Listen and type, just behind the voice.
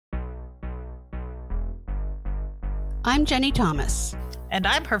I'm Jenny Thomas. And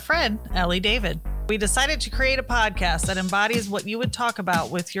I'm her friend, Ellie David. We decided to create a podcast that embodies what you would talk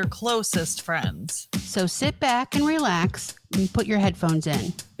about with your closest friends. So sit back and relax and put your headphones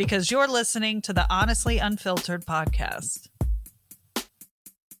in. Because you're listening to the Honestly Unfiltered podcast.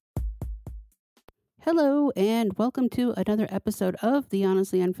 Hello, and welcome to another episode of the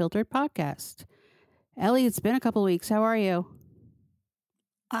Honestly Unfiltered podcast. Ellie, it's been a couple weeks. How are you?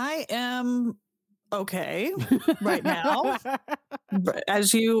 I am okay right now.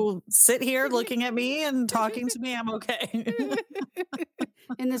 As you sit here looking at me and talking to me, I'm okay.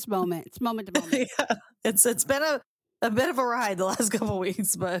 In this moment. It's moment to moment. Yeah, it's been a bit of a ride the last couple of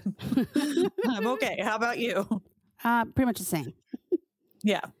weeks, but I'm okay. How about you? Pretty much the same.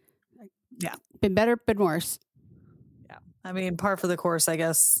 Yeah. Been better, been worse. Yeah. I mean, par for the course, I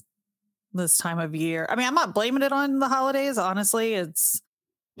guess, this time of year. I mean, I'm not blaming it on the holidays. Honestly,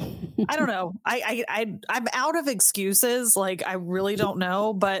 I don't know. I'm out of excuses. Like, I really don't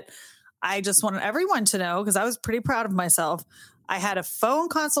know, but I just wanted everyone to know, because I was pretty proud of myself. I had a phone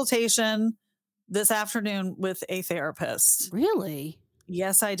consultation this afternoon with a therapist. Really?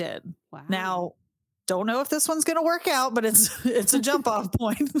 Yes, I did. Wow. Now, don't know if this one's going to work out, but it's a jump off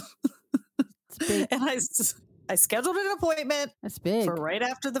point. It's big. And I scheduled an appointment. That's big. For right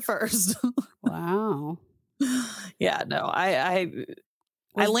after the first. Wow. Yeah, no,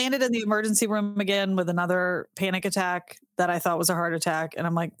 I landed in the emergency room again with another panic attack that I thought was a heart attack. And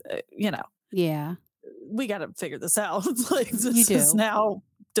I'm like, Yeah. we got to figure this out. Like, You this do. is now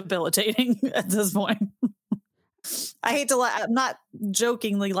debilitating at this point. I hate to laugh. I'm not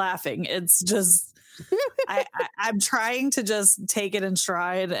jokingly laughing. It's just, I'm trying to just take it in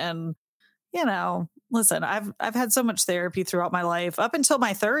stride. And, listen, I've had so much therapy throughout my life. Up until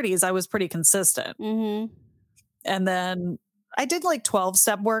my 30s, I was pretty consistent. Mm-hmm. And then I did like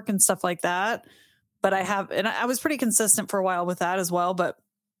 12-step work and stuff like that. But I was pretty consistent for a while with that as well. But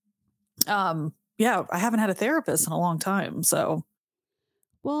yeah, I haven't had a therapist in a long time. So,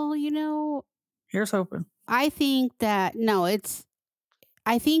 Well, here's hoping. I think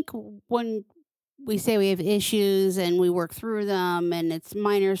when we say we have issues and we work through them and it's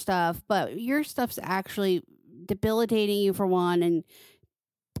minor stuff, but your stuff's actually debilitating you for one and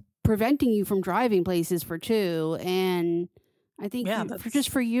preventing you from driving places for two. And I think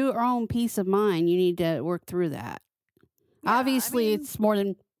for your own peace of mind, you need to work through that. Yeah, obviously, it's more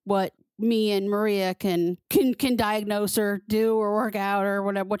than what me and Maria can diagnose or do or work out or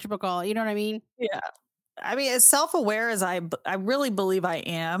whatever, whatchamacallit. You know what I mean? Yeah. I mean, as self-aware as I really believe I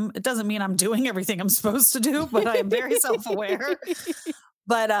am, it doesn't mean I'm doing everything I'm supposed to do, but I am very self-aware.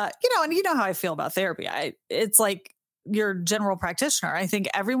 But, and you know how I feel about therapy. It's like your general practitioner. I think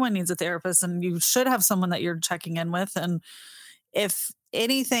everyone needs a therapist, and you should have someone that you're checking in with. And if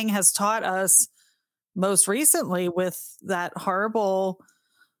anything has taught us most recently with that horrible,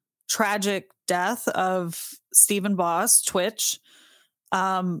 tragic death of Stephen Boss, Twitch,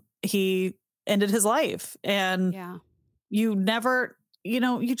 he ended his life. And you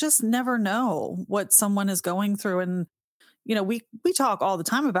just never know what someone is going through. And, we talk all the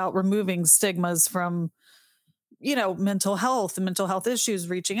time about removing stigmas from, mental health and mental health issues,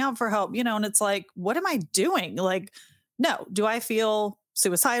 reaching out for help, and it's like, what am I doing? Like, no, do I feel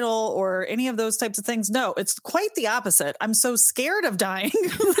suicidal or any of those types of things? No, it's quite the opposite. I'm so scared of dying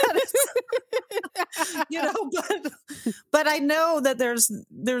but I know that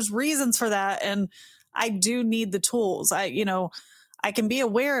there's reasons for that. And I do need the tools. I can be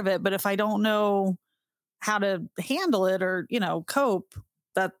aware of it, but if I don't know how to handle it or, cope,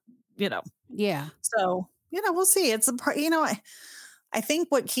 that, Yeah. So, we'll see. It's I think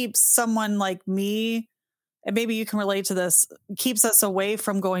what keeps someone like me, and maybe you can relate to this, keeps us away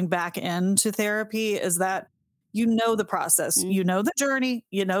from going back into therapy is that the process, Mm-hmm. The journey,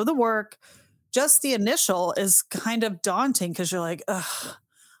 the work. Just the initial is kind of daunting because you're like, ugh,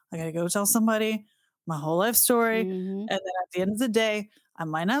 I got to go tell somebody my whole life story. Mm-hmm. And then at the end of the day, I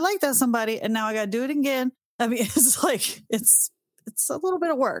might not like that somebody. And now I got to do it again. I mean, it's like, it's a little bit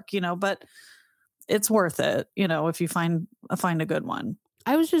of work, but it's worth it, if you find a good one.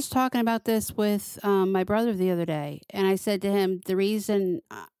 I was just talking about this with my brother the other day, and I said to him, the reason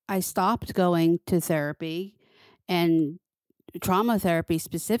I stopped going to therapy and trauma therapy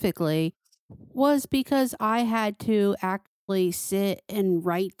specifically was because I had to actually sit and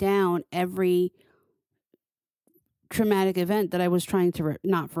write down every traumatic event that I was trying to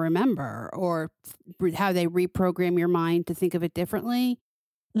not remember, or how they reprogram your mind to think of it differently.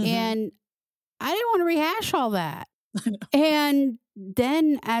 Mm-hmm. And I didn't want to rehash all that. And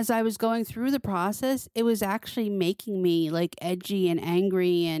then as I was going through the process, it was actually making me like edgy and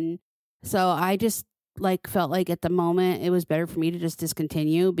angry. And so I just like felt like at the moment it was better for me to just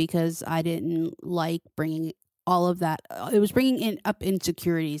discontinue because I didn't like bringing all of that. It was bringing up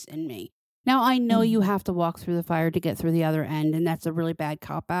insecurities in me. Now I know you have to walk through the fire to get through the other end, and that's a really bad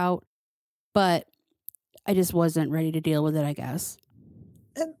cop out. But I just wasn't ready to deal with it, I guess.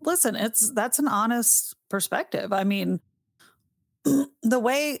 And listen, that's an honest perspective. I mean, the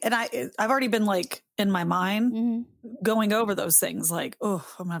way, and I've already been like in my mind going over those things like, oh,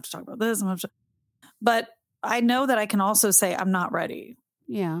 I'm gonna have to talk about this. But I know that I can also say I'm not ready.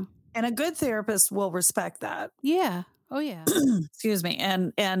 Yeah. And a good therapist will respect that. Yeah. Oh yeah. Excuse me.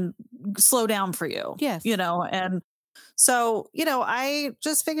 And slow down for you. Yes. You know, and so, you know, I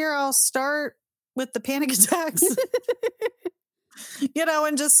just figure I'll start with the panic attacks. You know,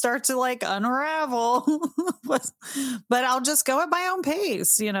 and just start to like unravel. but I'll just go at my own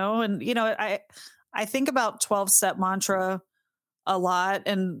pace, you know, and you know, I think about 12-step mantra a lot.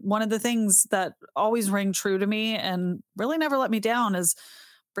 And one of the things that always ring true to me and really never let me down is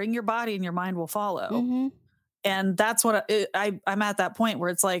bring your body and your mind will follow. And that's what I'm at that point where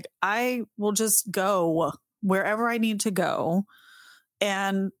it's like, I will just go wherever I need to go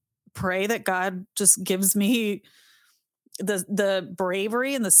and pray that God just gives me the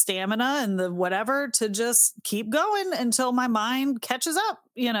bravery and the stamina and the whatever to just keep going until my mind catches up,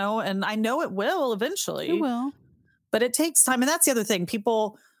 you know, and I know it will eventually. It will. But it takes time. And that's the other thing.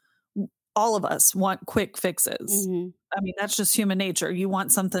 People, all of us want quick fixes. I mean, that's just human nature. You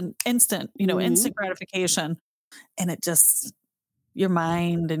want something instant, you know, instant gratification. And it just, your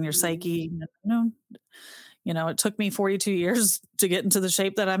mind and your psyche, you know, it took me 42 years to get into the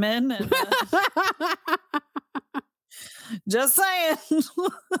shape that I'm in. And, just saying.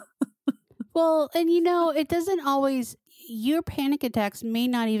 Well, and you know, it doesn't always, your panic attacks may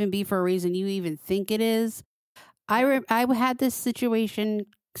not even be for a reason you even think it is. I had this situation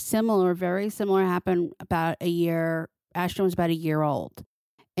very similar happen about a year. Ashton was about a year old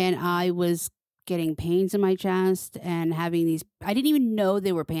and I was getting pains in my chest and having these, I didn't even know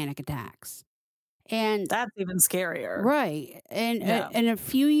they were panic attacks. And that's even scarier. Right. And a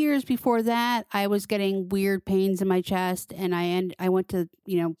few years before that, I was getting weird pains in my chest and I went to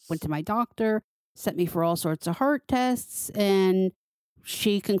my doctor, sent me for all sorts of heart tests, and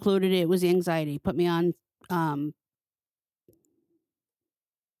she concluded it was anxiety, put me on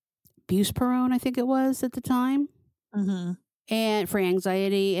buspirone, I think it was at the time. And for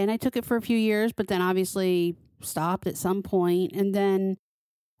anxiety, and I took it for a few years, but then obviously stopped at some point. And then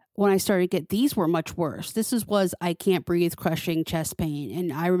when I started to get, these were much worse. This was I can't breathe, crushing chest pain.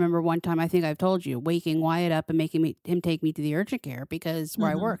 And I remember one time, I think I've told you, waking Wyatt up and making him take me to the urgent care because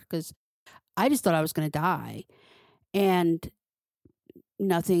where I work, because I just thought I was going to die. And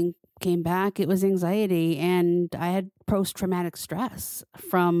nothing came back. It was anxiety. And I had post-traumatic stress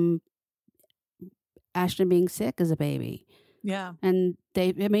from Ashton being sick as a baby. Yeah. And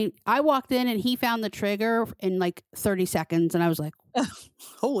I walked in and he found the trigger in like 30 seconds. And I was like,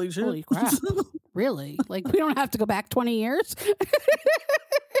 holy shit. Holy crap. Really? Like, we don't have to go back 20 years?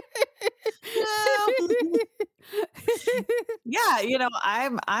 Yeah. You know,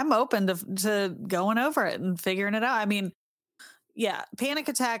 I'm open to going over it and figuring it out. I mean, yeah, panic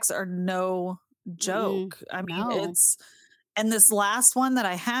attacks are no joke. I mean, and this last one that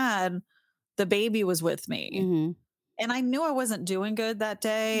I had, the baby was with me. And I knew I wasn't doing good that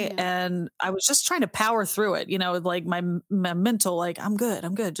day. Yeah. And I was just trying to power through it, you know, like my mental, like, I'm good.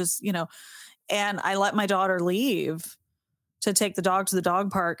 Just, you know, and I let my daughter leave to take the dog to the dog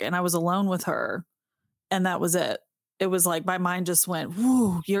park. And I was alone with her. And that was it. It was like, my mind just went,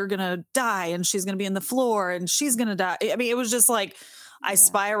 whoo, you're going to die. And she's going to be in the floor and she's going to die. I mean, it was just like, I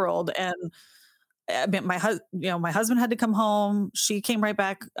spiraled. And I mean, my husband had to come home. She came right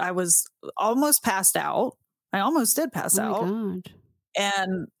back. I was almost passed out. I almost did pass out. God.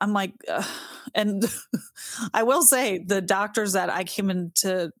 And I'm like, and I will say the doctors that I came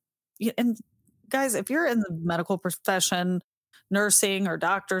into, and guys, if you're in the medical profession, nursing or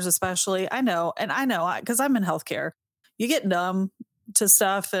doctors, especially, I know, because I'm in healthcare, you get numb to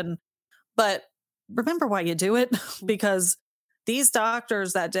stuff. But remember why you do it, because these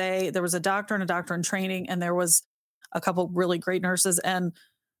doctors that day, there was a doctor and a doctor in training, and there was a couple really great nurses, and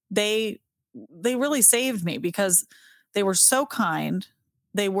they really saved me because they were so kind.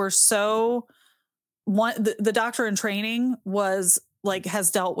 They were so the doctor in training was like,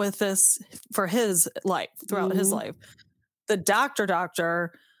 has dealt with this for his life, throughout his life. The doctor,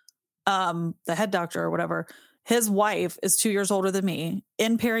 the head doctor or whatever, his wife is 2 years older than me,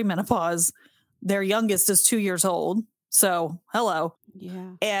 in perimenopause. Their youngest is 2 years old. So hello.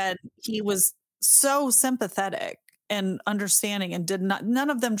 Yeah. And he was so sympathetic and understanding, and none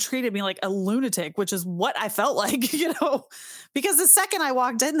of them treated me like a lunatic, which is what I felt like, because the second I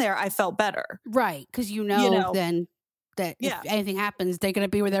walked in there, I felt better. Right. Because then that if Yeah. anything happens, they're going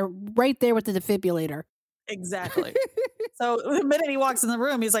to be right there with the defibrillator. Exactly. So the minute he walks in the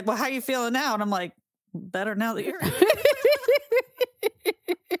room, he's like, well, how you feeling now? And I'm like, better now that you're here.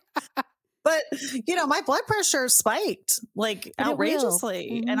 But, my blood pressure spiked like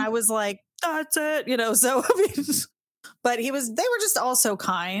outrageously. And I was like, that's it, so, but they were just all so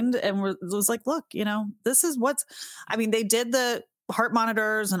kind and was like, look, this is they did the heart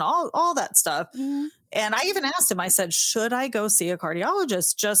monitors and all that stuff. Mm-hmm. And I even asked him, I said, should I go see a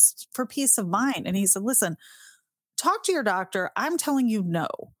cardiologist just for peace of mind? And he said, listen, talk to your doctor. I'm telling you, no,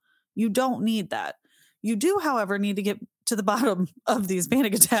 you don't need that. You do, however, need to get to the bottom of these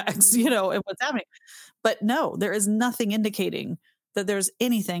panic attacks, and what's happening. But no, there is nothing indicating that there's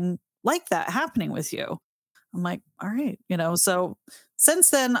anything like that happening with you. I'm like, all right, so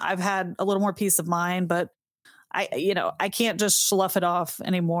since then I've had a little more peace of mind, but I can't just slough it off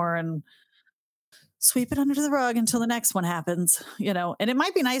anymore and sweep it under the rug until the next one happens, and it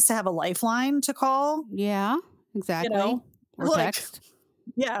might be nice to have a lifeline to call. Yeah, exactly. Or text.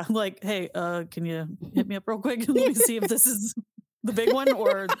 Yeah. Like, hey, can you hit me up real quick? Let me see if this is the big one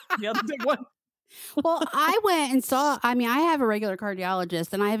or the other big one. Well, I went and I have a regular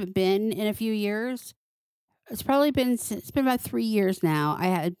cardiologist and I haven't been in a few years. It's been about 3 years now. I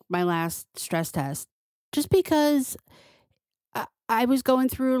had my last stress test just because I was going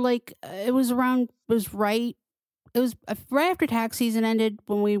through it was right after tax season ended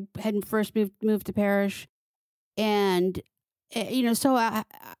when we had first moved to Parish. And, so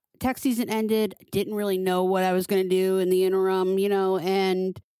tax season ended, didn't really know what I was going to do in the interim,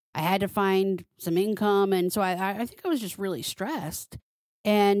 and I had to find some income. And so I think I was just really stressed.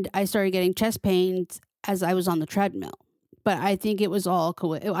 And I started getting chest pains as I was on the treadmill. But I think it was all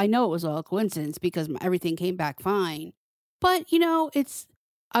I know it was all coincidence because everything came back fine. But,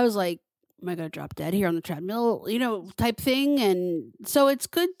 I was like, am I going to drop dead here on the treadmill, type thing. And so it's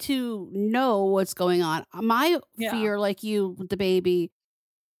good to know what's going on. My fear, like you with the baby,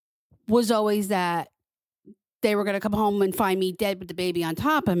 was always that they were going to come home and find me dead with the baby on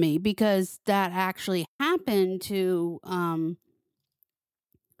top of me, because that actually happened to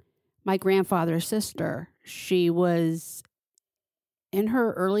my grandfather's sister. She was in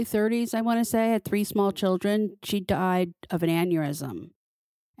her early 30s, I want to say, had 3 small children. She died of an aneurysm.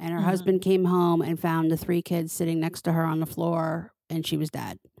 And her husband came home and found the 3 kids sitting next to her on the floor, and she was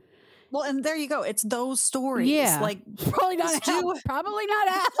dead. Well, and there you go. It's those stories. Yeah. Like, probably not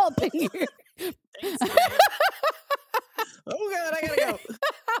helping you. Oh God, I gotta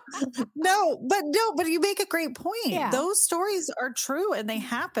go. No, but you make a great point. Yeah. Those stories are true and they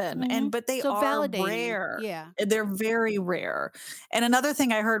happen, but they are rare. Yeah, they're very rare. And another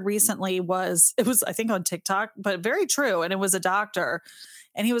thing I heard recently was I think on TikTok, but very true. And it was a doctor,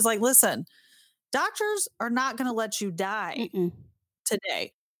 and he was like, "Listen, doctors are not going to let you die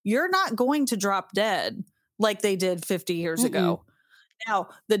today. You're not going to drop dead like they did 50 years ago." Now,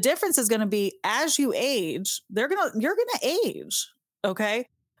 the difference is going to be as you age, you're going to age. Okay.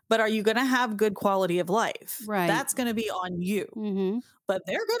 But are you going to have good quality of life? Right. That's going to be on you. But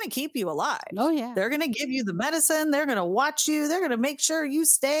they're going to keep you alive. Oh, yeah. They're going to give you the medicine. They're going to watch you. They're going to make sure you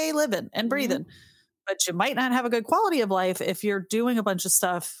stay living and breathing. But you might not have a good quality of life if you're doing a bunch of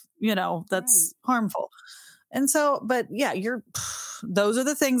stuff, that's harmful. And so, but yeah, those are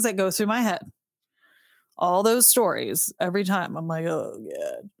the things that go through my head. All those stories every time. I'm like, oh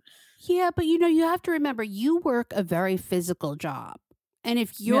God. Yeah, but you have to remember, you work a very physical job. And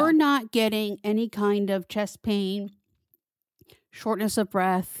if you're not getting any kind of chest pain, shortness of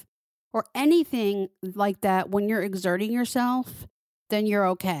breath, or anything like that when you're exerting yourself, then you're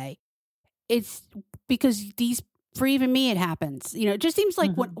okay. It's because for even me, it happens. It just seems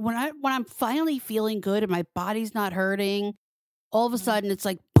like when I'm finally feeling good and my body's not hurting, all of a sudden it's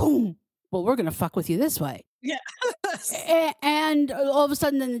like, boom. Well, we're going to fuck with you this way. Yeah. And all of a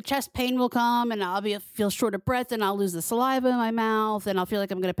sudden then the chest pain will come and I'll feel short of breath and I'll lose the saliva in my mouth and I'll feel like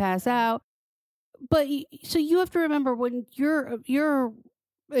I'm going to pass out. But so you have to remember, when if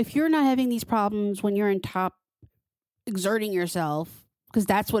you're not having these problems when you're in top exerting yourself, because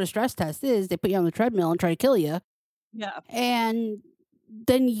that's what a stress test is. They put you on the treadmill and try to kill you. Yeah. And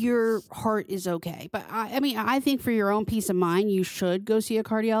then your heart is okay. But I think for your own peace of mind, you should go see a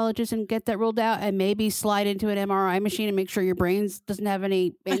cardiologist and get that ruled out, and maybe slide into an MRI machine and make sure your brain doesn't have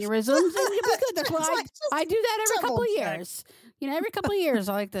any aneurysms. And you'll be good. That's why I do that every couple of years. Every couple of years,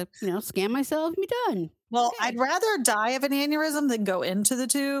 I like to, scan myself and be done. Well, okay. I'd rather die of an aneurysm than go into the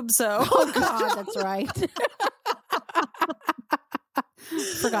tube. So, oh God, that's right.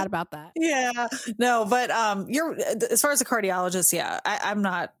 Forgot about that. Yeah, no, but you're as far as a cardiologist, yeah, I'm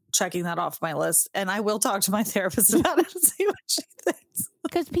not checking that off my list, and I will talk to my therapist about it and see what she thinks.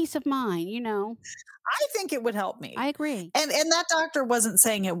 Because peace of mind, you know. I think it would help me. I agree. And that doctor wasn't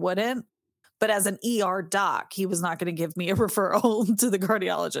saying it wouldn't, but as an ER doc, he was not going to give me a referral to the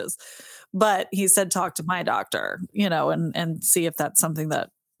cardiologist. But he said talk to my doctor, you know, and see if that's something that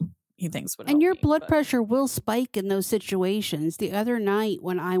he thinks would help. And your me, blood but- pressure will spike in those situations. The other night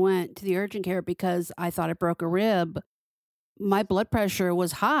when I went to the urgent care because I thought I broke a rib, my blood pressure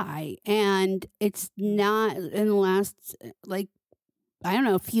was high. And it's not in the last, like, I don't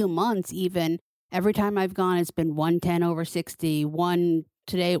know, a few months even. Every time I've gone, it's been 110 over 60.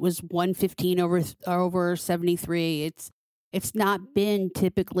 Today it was 115 over 73. It's not been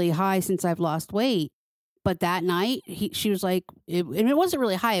typically high since I've lost weight. But that night, she was like, and it wasn't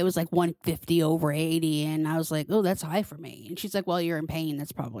really high. It was like 150 over 80. And I was like, oh, that's high for me. And she's like, well, you're in pain.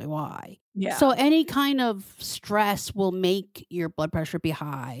 That's probably why. Yeah. So any kind of stress will make your blood pressure be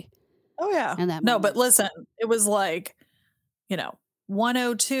high. Oh, yeah. No, but listen, it was like, you know,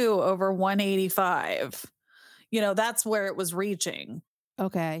 102 over 185. You know, that's where it was reaching.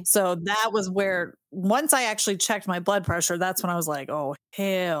 Okay. So that was where, once I actually checked my blood pressure, that's when I was like, oh,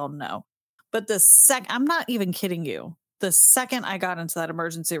 hell no. But I'm not even kidding you. The second I got into that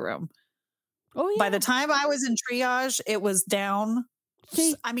emergency room, by the time I was in triage, it was down.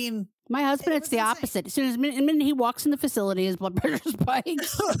 See, I mean, my husband, it's the opposite. As soon as the minute he walks in the facility, his blood pressure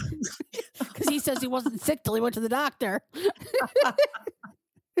spikes because he says he wasn't sick till he went to the doctor.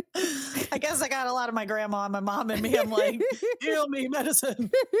 I guess I got a lot of my grandma and my mom in me. I'm like, heal me, medicine.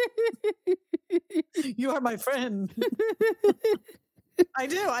 You are my friend. I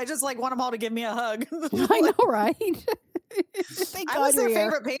do. I just like want them all to give me a hug. I know, right? I was their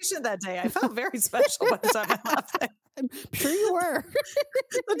favorite patient that day. I felt very special by the time I left there. I'm sure you were.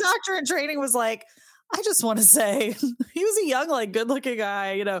 The doctor in training was like, I just want to say, he was a young, like good looking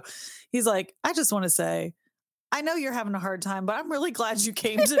guy, you know, he's like, I just want to say, I know you're having a hard time, but I'm really glad you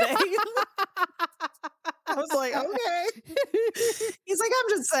came today. I was like, okay. He's like, I'm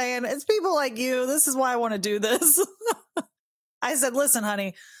just saying, it's people like you. This is why I want to do this. I said, listen,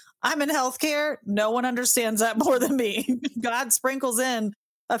 honey, I'm in healthcare. No one understands that more than me. God sprinkles in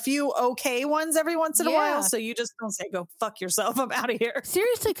a few okay ones every once in a while. So you just don't say, go fuck yourself. I'm out of here.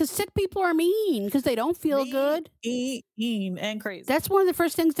 Seriously, because sick people are mean because they don't feel good. Mean and crazy. That's one of the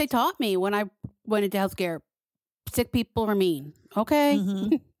first things they taught me when I went into healthcare. Sick people are mean. Okay.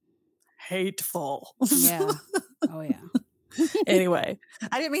 Mm-hmm. Hateful. Yeah. Oh, yeah. Anyway,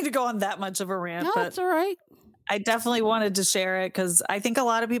 I didn't mean to go on that much of a rant. No, but it's all right. I definitely wanted to share it because I think a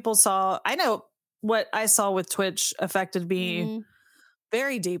lot of people I know what I saw with Twitch affected me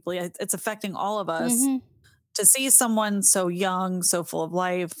very deeply. It's affecting all of us to see someone so young, so full of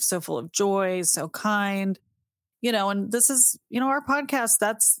life, so full of joy, so kind, you know, and this is, you know, our podcast,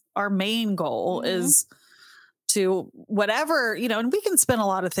 that's our main goal is to whatever, you know, and we can spin a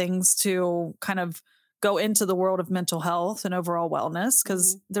lot of things to kind of go into the world of mental health and overall wellness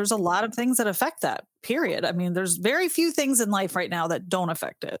because there's a lot of things that affect that, period. I mean, there's very few things in life right now that don't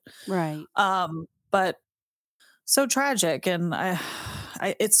affect it. Right. But so tragic. And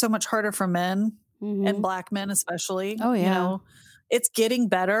it's so much harder for men and Black men, especially. Oh, yeah. You know, it's getting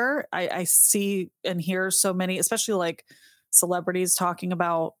better. I see and hear so many, especially like celebrities talking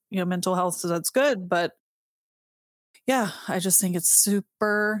about, you know, mental health. So that's good. But yeah, I just think it's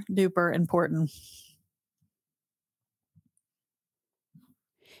super duper important.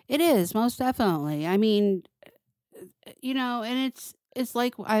 It is, most definitely. I mean, you know, and it's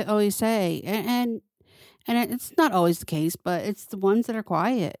like I always say, and it's not always the case, but it's the ones that are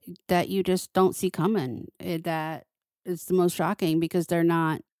quiet that you just don't see coming. That is the most shocking because they're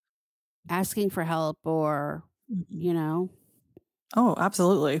not asking for help or, you know. Oh,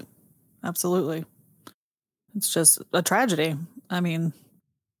 absolutely. Absolutely. It's just a tragedy. I mean,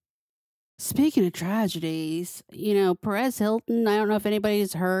 speaking of tragedies, you know, Perez Hilton, I don't know if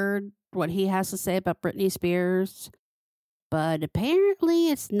anybody's heard what he has to say about Britney Spears, but apparently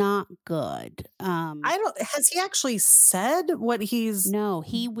it's not good. Has he actually said what he's No,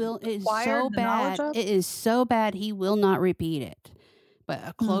 he will. It's so bad. It is so bad he will not repeat it.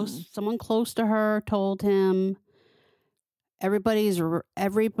 But someone close to her told him everybody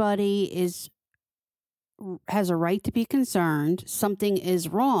has a right to be concerned. Something is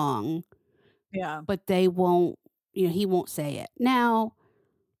wrong. Yeah. But they won't, you know, he won't say it. Now,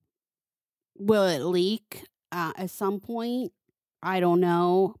 will it leak at some point? I don't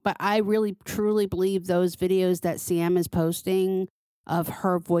know. But I really, truly believe those videos that Sam is posting of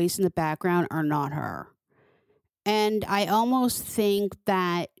her voice in the background are not her. And I almost think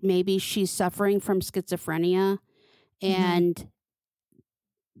that maybe she's suffering from schizophrenia and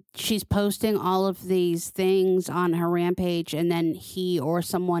she's posting all of these things on her rampage, and then he or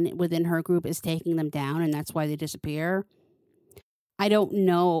someone within her group is taking them down, and that's why they disappear. I don't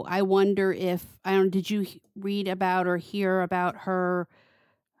know. I wonder if did you read about or hear about her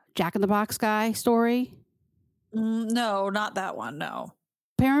Jack in the Box guy story? No, not that one. No.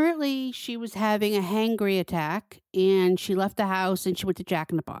 Apparently, she was having a hangry attack, and she left the house and she went to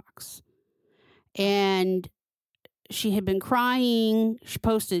Jack in the Box. And she had been crying. She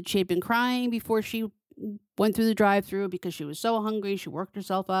posted she had been crying before she went through the drive-thru because she was so hungry. She worked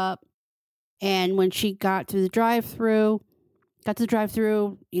herself up. And when she got to the drive-thru,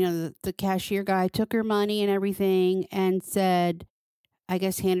 the cashier guy took her money and everything and said, I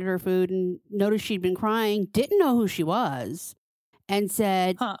guess handed her food and noticed she'd been crying, didn't know who she was, and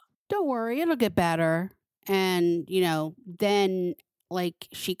said, don't worry, it'll get better. And, then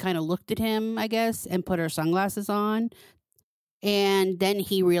she kind of looked at him, I guess, and put her sunglasses on. And then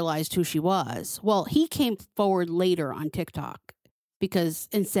he realized who she was. Well, he came forward later on TikTok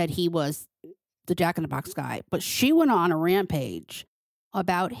and said he was the Jack in the Box guy. But she went on a rampage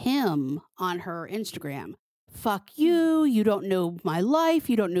about him on her Instagram. Fuck you. You don't know my life.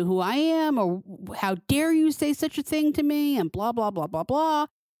 You don't know who I am. Or how dare you say such a thing to me? And blah, blah, blah, blah, blah.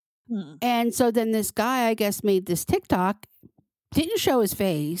 And so then this guy, I guess, made this TikTok. Didn't show his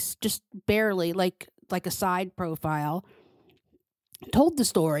face, just barely, like a side profile. Told the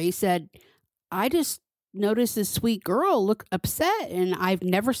story, said, I just noticed this sweet girl look upset, and I've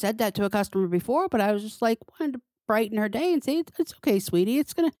never said that to a customer before, but I was just wanted to brighten her day and say, it's okay, sweetie,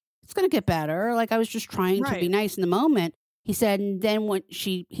 it's gonna get better. I was just trying to be nice in the moment. He said, and then when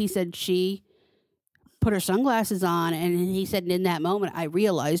she put her sunglasses on, and he said, in that moment, I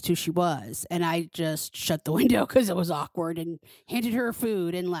realized who she was, and I just shut the window because it was awkward and handed her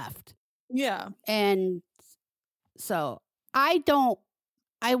food and left. Yeah. And so I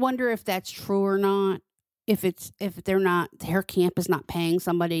wonder if that's true or not. If her camp is not paying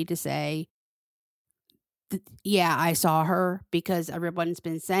somebody to say, yeah, I saw her, because everyone's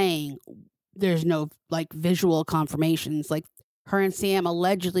been saying there's no visual confirmations. Her and Sam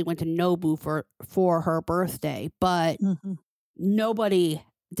allegedly went to Nobu for her birthday, but nobody,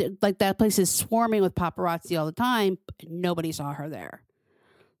 that place is swarming with paparazzi all the time. But nobody saw her there.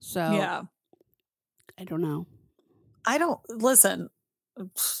 So yeah, I don't know. Listen,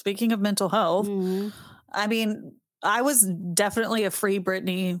 speaking of mental health, I mean, I was definitely a Free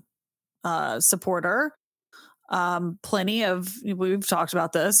Britney supporter. We've talked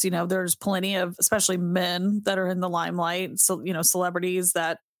about this, there's plenty of, especially men that are in the limelight. So, celebrities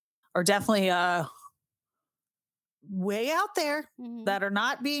that are definitely way out there that are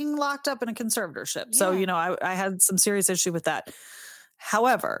not being locked up in a conservatorship. Yeah. So, I had some serious issue with that.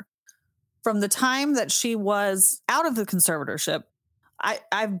 However, from the time that she was out of the conservatorship,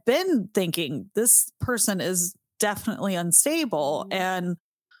 I've been thinking this person is definitely unstable and,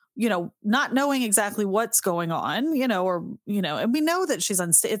 not knowing exactly what's going on, and we know that she's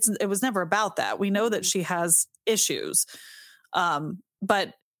unstable. It was never about that. We know that she has issues.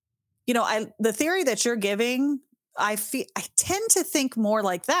 But, the theory that you're giving, I tend to think more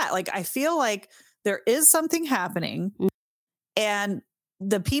like that. I feel like there is something happening and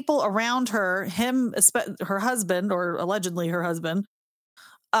the people around her, her husband, or allegedly her husband,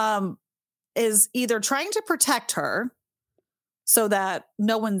 is either trying to protect her so that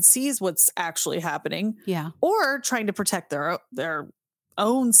no one sees what's actually happening, or trying to protect their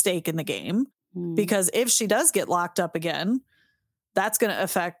own stake in the game. Because if she does get locked up again, that's going to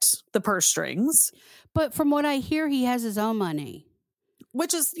affect the purse strings. But from what I hear, he has his own money.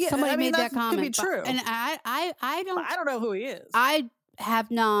 Which is, somebody made that comment. Could be true. And I don't know who he is. I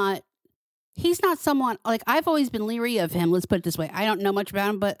have not. He's not someone, I've always been leery of him. Let's put it this way. I don't know much about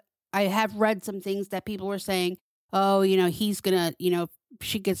him, but I have read some things that people were saying, oh, he's going to, if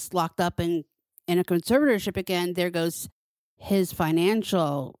she gets locked up in a conservatorship again, there goes his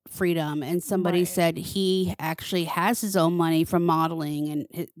financial freedom. And somebody said he actually has his own money from modeling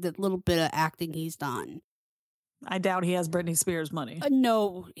and the little bit of acting he's done. I doubt he has Britney Spears money.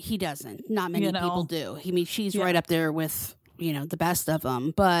 No, he doesn't. Not many people do. I mean, she's right up there with, the best of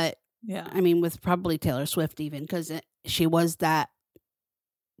them. But, I mean, with probably Taylor Swift even, because she was that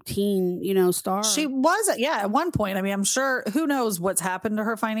teen, star. She was, at one point. I mean, I'm sure, who knows what's happened to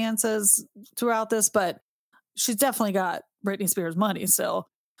her finances throughout this, but she's definitely got Britney Spears money still.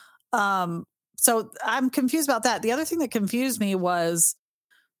 So I'm confused about that. The other thing that confused me was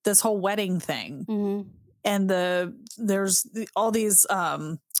this whole wedding thing. And there's all these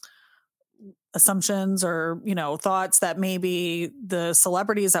assumptions or, thoughts that maybe the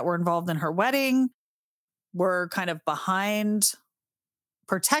celebrities that were involved in her wedding were kind of behind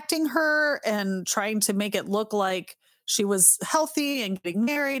protecting her and trying to make it look like she was healthy and getting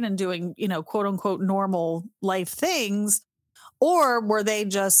married and doing, quote unquote normal life things, or were they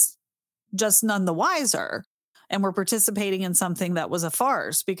just none the wiser and were participating in something that was a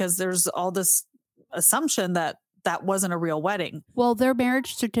farce, because there's all this assumption that that wasn't a real wedding. Well, their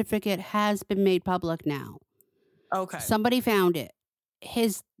marriage certificate has been made public now. Okay. Somebody found it.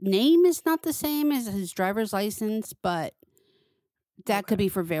 His name is not the same as his driver's license, but that could be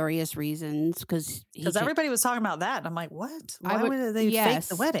for various reasons, because everybody was talking about that. And I'm like, what? Why would they fake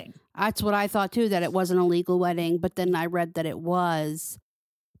the wedding? That's what I thought too, that it wasn't a legal wedding. But then I read that it was.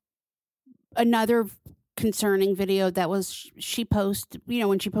 Another concerning video that was she posted,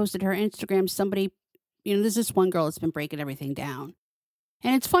 when she posted her Instagram, somebody, there's this one girl that's been breaking everything down.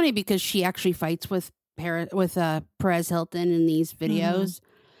 And it's funny because she actually fights with Perez Hilton in these videos.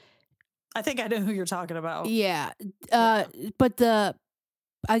 I think I know who you're talking about. Yeah. But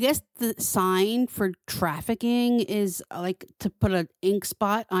I guess the sign for trafficking is like to put an ink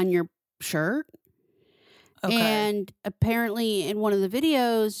spot on your shirt. Okay. And apparently in one of the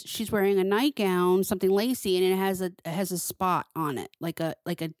videos, she's wearing a nightgown, something lacy, and it has a spot on it, like a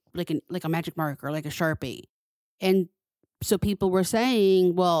magic marker, like a Sharpie. And so people were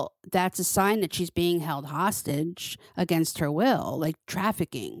saying, well, that's a sign that she's being held hostage against her will, like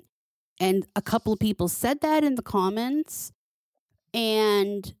trafficking. And a couple of people said that in the comments,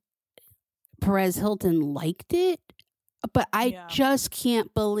 and Perez Hilton liked it. But I just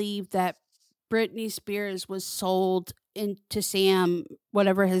can't believe that Britney Spears was sold into Sam,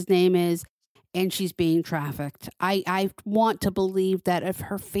 whatever his name is, and she's being trafficked. I want to believe that if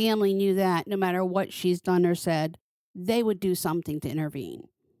her family knew that, no matter what she's done or said, they would do something to intervene.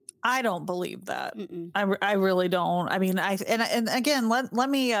 I don't believe that. I really don't. I mean, and again, let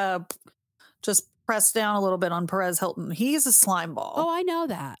me just press down a little bit on Perez Hilton. He's a slime ball. Oh, I know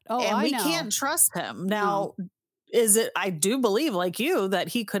that. Oh, and we can't trust him. Now, I do believe, like you, that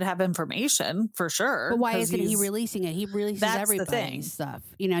he could have information for sure. But why isn't he releasing it? He releases everybody's stuff.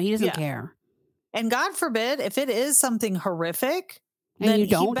 He doesn't care. And God forbid, if it is something horrific, and then you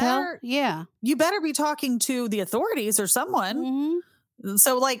don't tell? Yeah. You better be talking to the authorities or someone.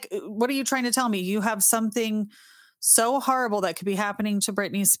 So, like, what are you trying to tell me? You have something so horrible that could be happening to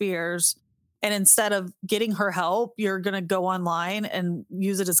Britney Spears, and instead of getting her help, you're going to go online and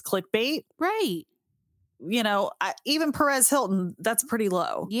use it as clickbait? Right. Even Perez Hilton, that's pretty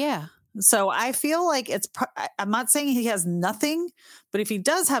low. Yeah. So I feel like I'm not saying he has nothing, but if he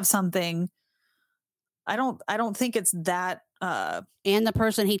does have something, I don't think it's that. And the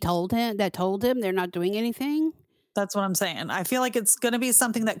person told him, they're not doing anything. That's what I'm saying. I feel like it's going to be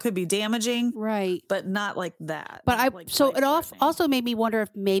something that could be damaging. Right. But not like that. But it also made me wonder if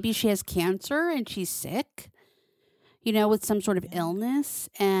maybe she has cancer and she's sick. With some sort of illness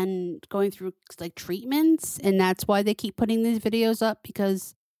and going through like treatments. And that's why they keep putting these videos up,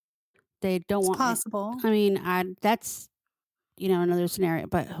 because they don't want possible. I mean, that's, another scenario,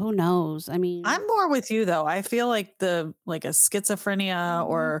 but who knows? I mean, I'm more with you though. I feel like a schizophrenia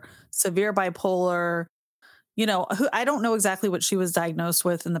or severe bipolar, who I don't know exactly what she was diagnosed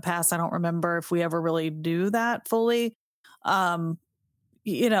with in the past. I don't remember if we ever really do that fully. But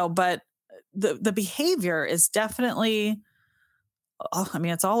the behavior is definitely,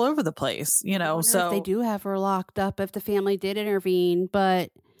 it's all over the place, so if they do have her locked up, if the family did intervene,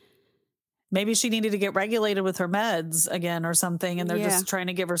 but maybe she needed to get regulated with her meds again or something. And they're just trying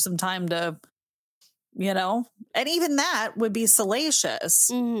to give her some time to, and even that would be salacious,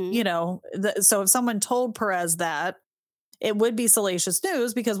 so if someone told Perez that, it would be salacious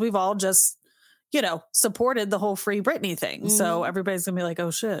news, because we've all just, supported the whole Free Britney thing. So everybody's gonna be like, oh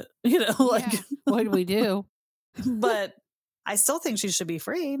shit, what do we do? But I still think she should be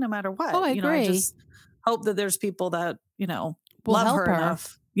free no matter what. Oh, I agree. I just hope that there's people that, will love help her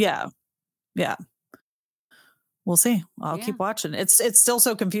enough. Yeah. Yeah. We'll see. I'll keep watching. It's still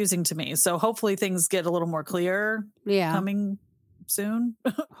so confusing to me. So hopefully things get a little more clear. Yeah. Coming soon.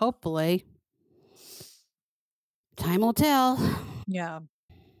 Hopefully. Time will tell. Yeah.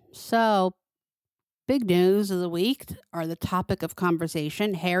 So, big news of the week are the topic of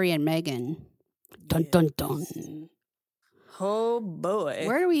conversation, Harry and Meghan. Dun, dun, dun. Oh, boy.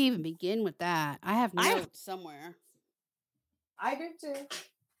 Where do we even begin with that? I have notes somewhere. I do too.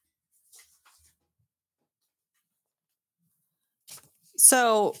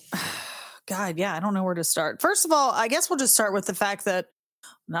 So, God, yeah, I don't know where to start. First of all, I guess we'll just start with the fact that,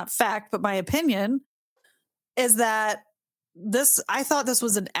 not fact, but my opinion is that I thought this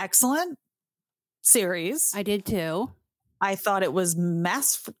was an excellent series. I did too. I thought it was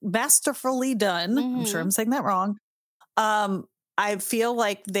masterfully done. I'm sure I'm saying that wrong. I feel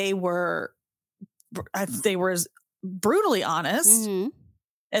like they were brutally honest in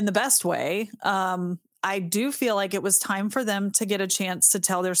the best way. I do feel like it was time for them to get a chance to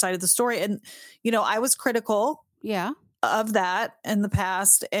tell their side of the story. And, I was critical of that in the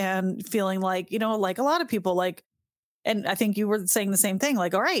past and feeling like, like a lot of people, like, and I think you were saying the same thing,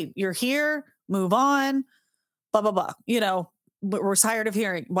 like, all right, you're here, move on, blah, blah, blah. We're tired of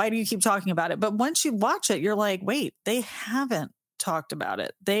hearing, why do you keep talking about it? But once you watch it, you're like, wait, they haven't talked about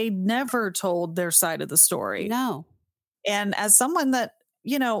it. They never told their side of the story. No. And as someone that,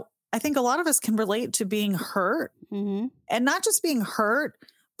 I think a lot of us can relate to being hurt and not just being hurt,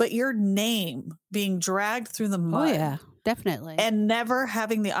 but your name being dragged through the mud. Oh, yeah, definitely. And never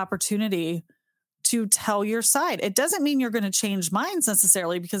having the opportunity to tell your side. It doesn't mean you're going to change minds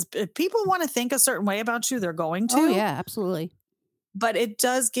necessarily, because if people want to think a certain way about you, they're going to. Oh, yeah, absolutely. But it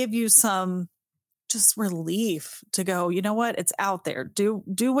does give you some just relief to go, you know what? It's out there. Do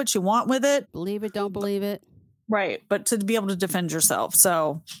what you want with it. Believe it, don't believe it. Right. But to be able to defend yourself.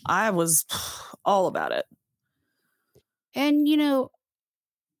 So I was all about it. And,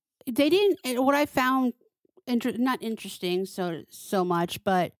 they didn't, what I found not interesting so much,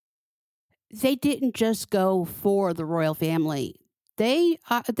 but they didn't just go for the royal family. They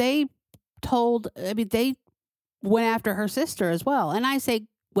went after her sister as well. And I say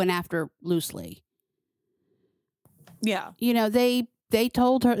went after loosely. Yeah. They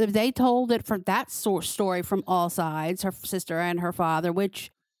told it from that story from all sides, her sister and her father,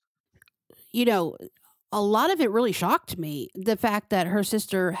 which, a lot of it really shocked me. The fact that her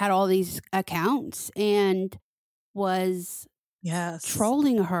sister had all these accounts and was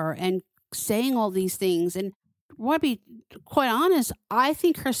trolling her and saying all these things. And I want to be quite honest, I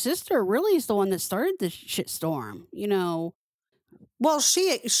think her sister really is the one that started this shitstorm, Well,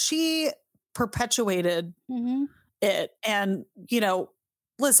 she perpetuated it. And,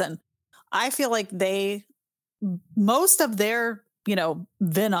 listen, I feel like most of their,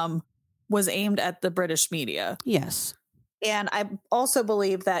 venom was aimed at the British media. Yes. And I also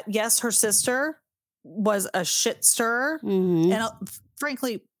believe that, yes, her sister was a shit stirrer. And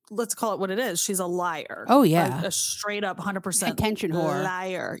frankly, let's call it what it is. She's a liar. Oh, yeah. A straight up 100% attention whore.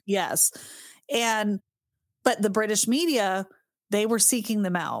 Liar. Yes. But the British media, they were seeking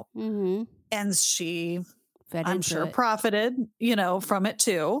them out. And she, I'm sure, profited, from it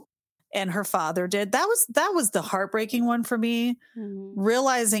too. And her father did. That was the heartbreaking one for me,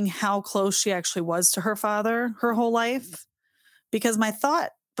 realizing how close she actually was to her father her whole life. Because my thought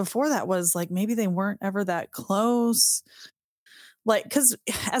before that was like, maybe they weren't ever that close. Like, because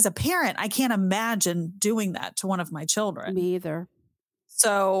as a parent, I can't imagine doing that to one of my children. Me either.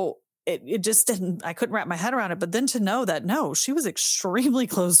 So it just didn't, I couldn't wrap my head around it. But then to know that, no, she was extremely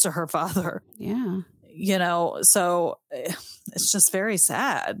close to her father. Yeah. So it's just very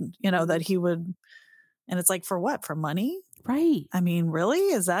sad, that he would, and it's like, for what? For money? Right. I mean, really?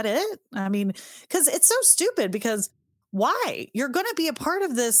 Is that it? I mean, because it's so stupid, because why? You're going to be a part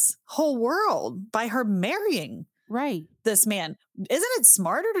of this whole world by her marrying this man. Isn't it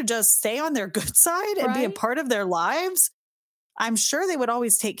smarter to just stay on their good side and be a part of their lives? I'm sure they would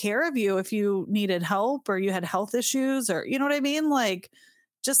always take care of you if you needed help or you had health issues, or, you know what I mean? Like,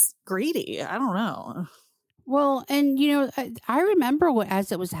 just greedy. I don't know. Well, and I remember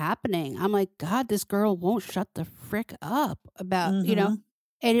as it was happening, I'm like, God, this girl won't shut the frick up about, and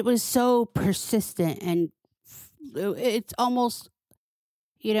it was so persistent, and it's almost,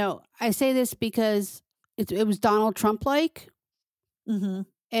 I say this because it was Donald Trump like, and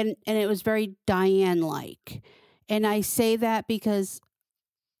it was very Diane like. And I say that because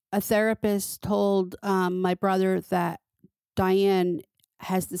a therapist told my brother that Diane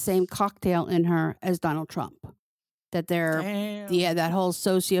has the same cocktail in her as Donald Trump. That they're, that whole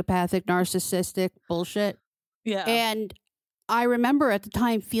sociopathic, narcissistic bullshit. Yeah. And I remember at the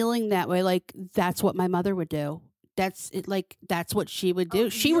time feeling that way, like, that's what my mother would do. That's it, like, that's what she would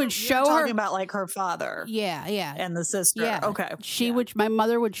do. She would show her. Talking about like her father. Yeah. And the sister. Yeah. Okay. My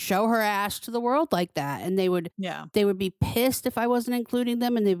mother would show her ass to the world like that. And they would be pissed if I wasn't including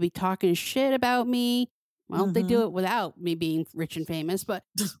them, and they'd be talking shit about me. Well, they do it without me being rich and famous, but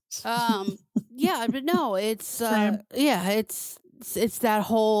but no, it's it's that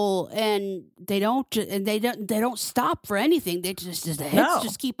whole, and they don't stop for anything. They just the hits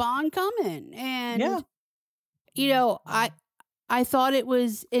just keep on coming, and I thought it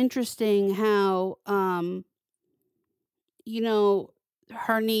was interesting how her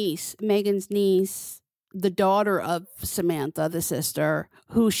niece, Meghan's niece, the daughter of Samantha, the sister,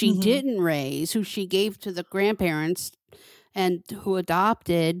 who she didn't raise, who she gave to the grandparents and who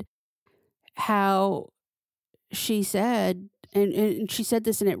adopted, how she said, and she said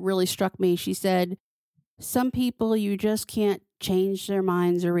this and it really struck me. She said, some people you just can't change their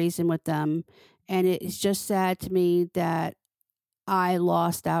minds or reason with them. And it's just sad to me that I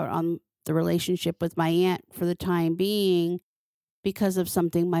lost out on the relationship with my aunt for the time being because of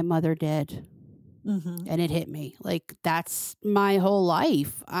something my mother did. And it hit me. Like, that's my whole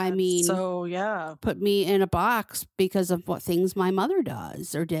life. I mean, so yeah, put me in a box because of what things my mother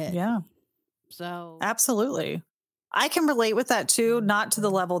does or did. Yeah. So Absolutely. I can relate with that too, not to the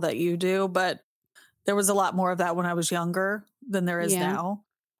level that you do, but there was a lot more of that when I was younger than there is now.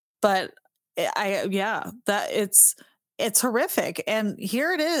 But that it's horrific. And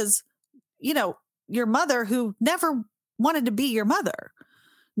here it is, you know, your mother who never wanted to be your mother,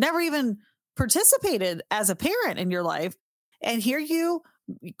 never even participated as a parent in your life. And here you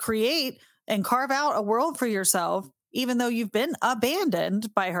create and carve out a world for yourself, even though you've been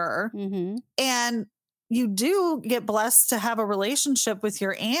abandoned by her. And you do get blessed to have a relationship with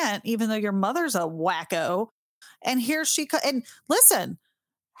your aunt, even though your mother's a wacko. And here and listen,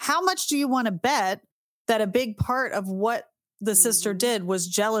 how much do you want to bet that a big part of what the sister did was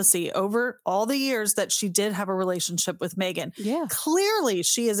jealousy over all the years that she did have a relationship with Meghan? Yeah. Clearly,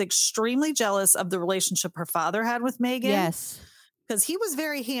 she is extremely jealous of the relationship her father had with Meghan. Yes. Because he was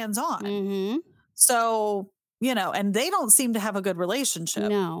very hands-on. So, you know, and they don't seem to have a good relationship.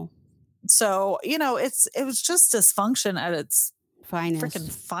 No. So, you know, it was just dysfunction at its finest.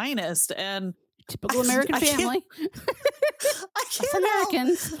 Freaking finest. And typical American family. I can't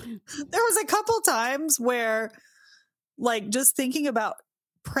Americans. There was a couple times where, like, just thinking about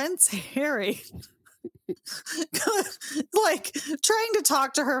Prince Harry, like trying to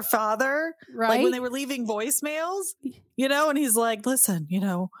talk to her father, right? Like when they were leaving voicemails, you know, and he's like, listen, you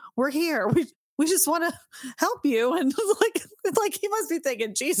know, we're here. We just want to help you. And like he must be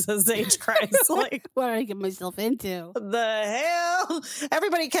thinking, Jesus H. Christ, like, what did I get myself into? The hell?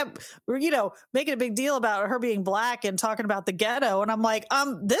 Everybody kept, you know, making a big deal about her being black and talking about the ghetto. And I'm like,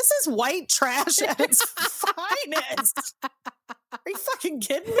 this is white trash at its finest. Are you fucking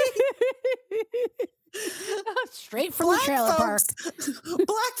kidding me? Straight from the trailer park.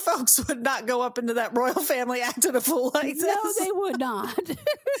 Black folks would not go up into that royal family acting a fool like this. No, they would not.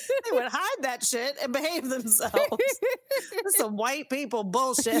 They would hide that shit and behave themselves. This is some white people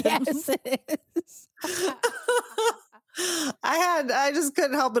bullshit. Yes, it is. I just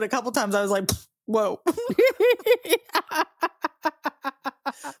couldn't help it. A couple times I was like, whoa.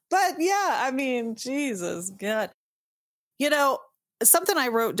 But yeah, I mean, Jesus, God. You know, something I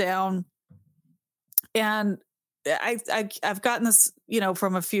wrote down, and I've gotten this, you know,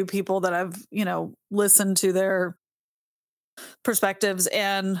 from a few people that I've, you know, listened to their perspectives.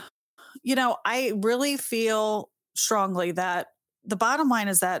 And, you know, I really feel strongly that the bottom line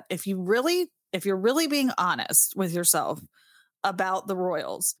is that if you're really being honest with yourself about the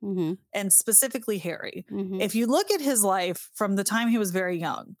royals, and specifically Harry, if you look at his life from the time he was very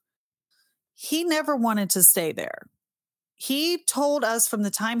young, he never wanted to stay there. He told us from the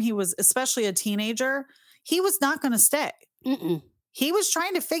time he was especially a teenager, he was not going to stay. He was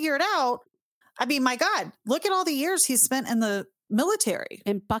trying to figure it out. I mean, my God, look at all the years he spent in the military.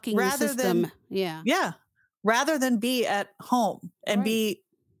 And bucking the system. Yeah. Rather than be at home and be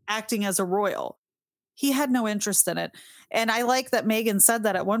acting as a royal. He had no interest in it. And I like that Meghan said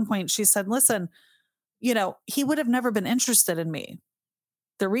that at one point. She said, listen, you know, he would have never been interested in me.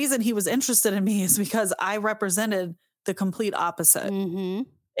 The reason he was interested in me is because I represented the complete opposite.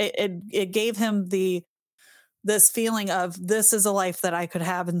 It gave him this feeling of, this is a life that I could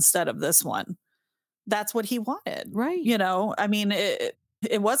have instead of this one. That's what he wanted. Right. You know, I mean, it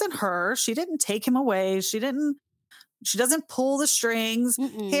wasn't her. She didn't take him away. She doesn't pull the strings.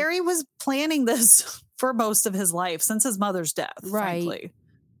 Harry was planning this for most of his life since his mother's death, frankly.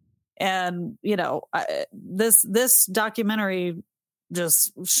 And, you know, this documentary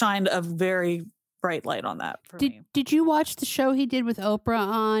just shined a very bright light on that for me. Did you watch the show he did with Oprah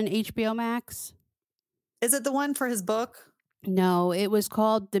on HBO Max? Is it the one for his book? No, it was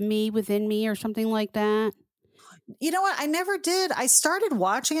called The Me Within Me or something like that. You know what? I never did. I started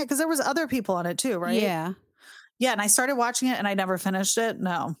watching it because there was other people on it too, right? Yeah. Yeah, and I started watching it and I never finished it.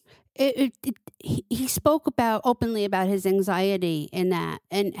 No. He spoke openly about his anxiety in that,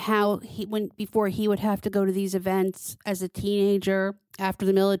 and how before he would have to go to these events as a teenager after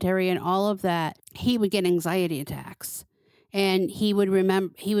the military and all of that, he would get anxiety attacks, and he would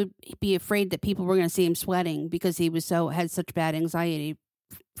be afraid that people were going to see him sweating because he had such bad anxiety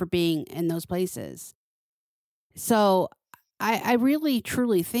for being in those places. So I really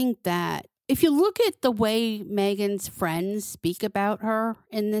truly think that if you look at the way Meghan's friends speak about her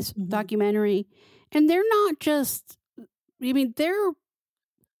in this Mhm. documentary, and they're not just, I mean,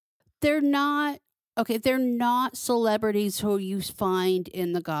 they're not, okay, they're not celebrities who you find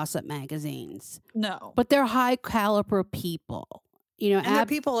in the gossip magazines, No. but they're high caliber people. You know, And they're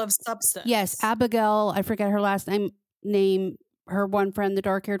people of yes, substance. Abigail, I forget her last name, her one friend, the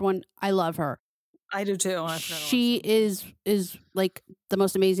dark-haired one, I love her. I do too. I forgot her last She name. is like the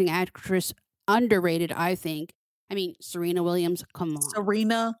most amazing actress, underrated, I think. I mean, Serena Williams, come on.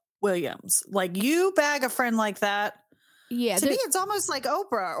 Serena Williams. Like, you bag a friend like that. Yeah, To me, it's almost like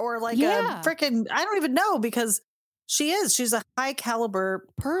Oprah or like a yeah, freaking, I don't even know, because she's a high caliber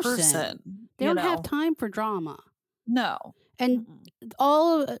person. person. They don't have time for drama. No. And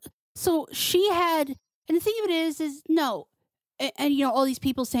all of, so she had, and the thing of it is no, and you know, all these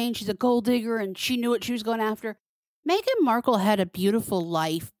people saying she's a gold digger and she knew what she was going after. Meghan Markle had a beautiful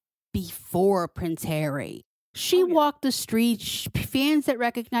life before Prince Harry. She walked the streets, fans that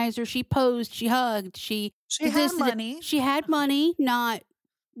recognized her, she posed, she hugged, she had money. She had money, not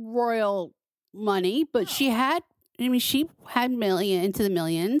royal money, but she had, I mean, she had into the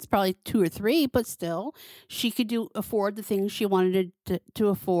millions, probably 2 or 3, but still, she could afford the things she wanted to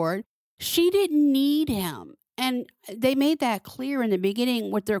afford. She didn't need him. And they made that clear in the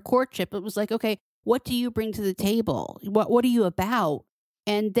beginning with their courtship. It was like, okay, what do you bring to the table? What are you about?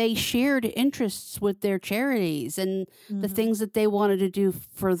 And they shared interests with their charities and the things that they wanted to do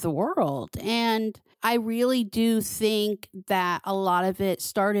for the world. And I really do think that a lot of it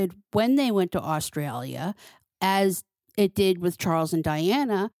started when they went to Australia, as it did with Charles and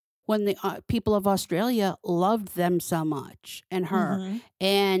Diana, when the people of Australia loved them so much and her.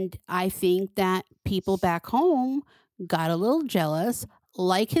 And I think that people back home got a little jealous,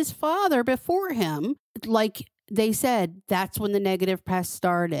 like his father before him. Like they said, that's when the negative press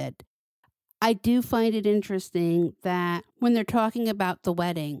started. I do find it interesting that when they're talking about the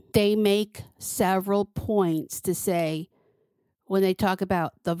wedding, they make several points to say, when they talk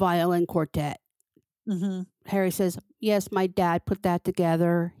about the violin quartet, Harry says, yes, my dad put that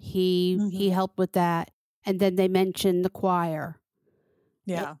together. He helped with that. And then they mention the choir.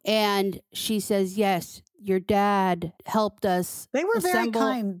 Yeah. And she says, yes, your dad helped us. They were very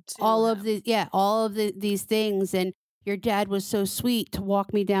kind to all him. of the, all of these things. And your dad was so sweet to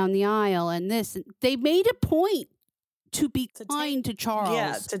walk me down the aisle and this. They made a point to be kind to Charles.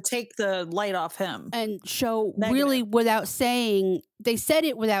 Yeah, to take the light off him. And show really without saying, they said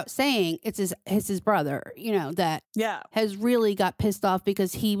it without saying, it's his brother, you know, that has really got pissed off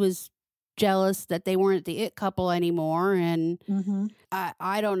because he was jealous that they weren't the it couple anymore. And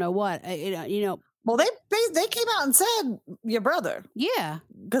I don't know what, you know. Well, they came out and said your brother. Yeah.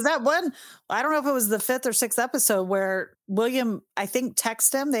 Because that one, I don't know if it was the 5th or 6th episode where William, I think,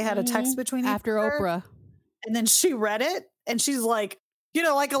 texted him. They had a text between after Oprah. And then she read it and she's like, you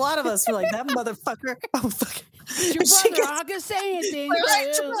know, like a lot of us were like, that motherfucker. Oh, fuck. Your brother, I'm not going to say anything.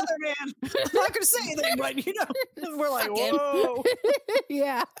 Right, your brother, man. I'm not going to say anything, but, you know, we're like, whoa.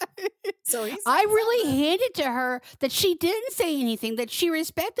 Yeah. So I really handed to her that she didn't say anything, that she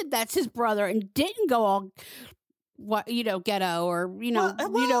respected that's his brother and didn't go all, ghetto or,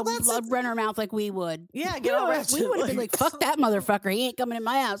 run her mouth like we would. Yeah, get all ratchet. We would have been like, fuck that motherfucker. He ain't coming in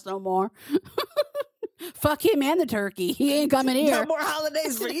my house no more. Fuck him and the turkey. He ain't coming here. No more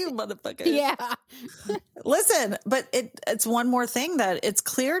holidays for you, motherfucker. Yeah. Listen, but it's one more thing that it's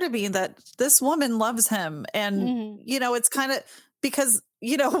clear to me that this woman loves him. And, you know, it's kind of because,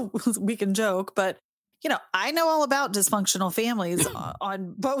 you know, we can joke, but, you know, I know all about dysfunctional families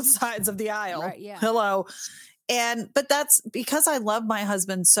on both sides of the aisle. Right, yeah. Hello. But that's because I love my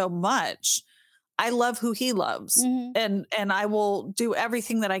husband so much. I love who he loves. And I will do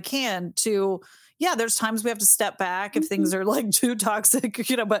everything that I can to, there's times we have to step back if things are like too toxic,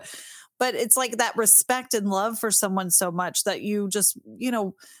 you know, but it's like that respect and love for someone so much that you just, you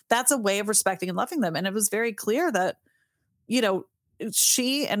know, that's a way of respecting and loving them. And it was very clear that, you know,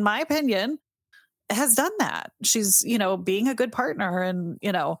 she, in my opinion, has done that. She's, you know, being a good partner. And,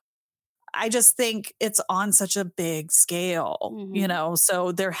 you know, I just think it's on such a big scale, you know,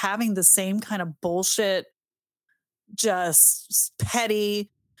 so they're having the same kind of bullshit, just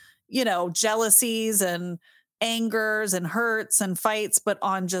petty, you know, jealousies and angers and hurts and fights, but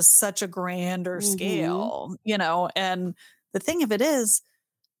on just such a grander scale, you know. And the thing of it is,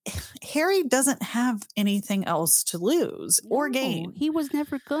 Harry doesn't have anything else to lose or gain. He was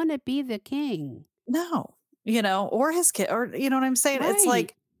never going to be the king. No, you know, or his kid, or, you know what I'm saying? Right. It's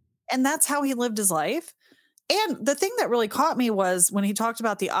like, and that's how he lived his life. And the thing that really caught me was when he talked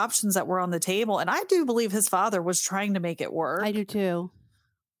about the options that were on the table. And I do believe his father was trying to make it work. I do too.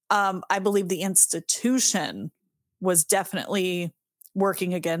 I believe the institution was definitely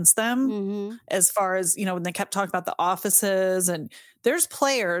working against them as far as, when they kept talking about the offices, and there's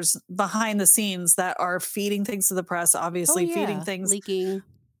players behind the scenes that are feeding things to the press, obviously feeding things, leaking.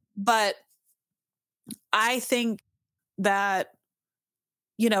 But I think that,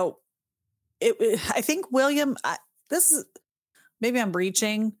 I think William, this is, maybe I'm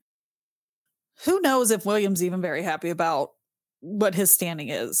reaching. Who knows if William's even very happy about what his standing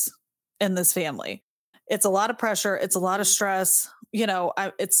is in this family. It's a lot of pressure. It's a lot of stress.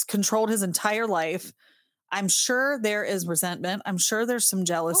 It's controlled his entire life. I'm sure there is resentment. I'm sure there's some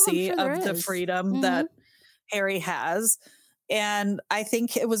jealousy of the freedom that Harry has. And I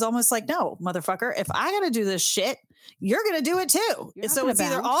think it was almost like, no, motherfucker, if I got to do this shit, you're going to do it too. So it's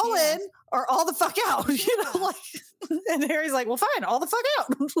either all in or all the fuck out, and Harry's like, well, fine, all the fuck out.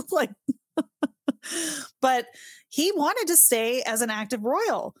 But he wanted to stay as an active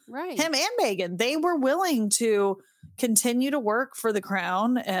royal. Right. Him and Meghan, they were willing to continue to work for the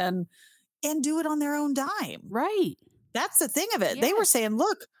crown and do it on their own dime. Right. That's the thing of it. Yes. They were saying,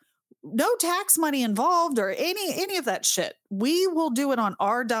 look, no tax money involved or any of that shit. We will do it on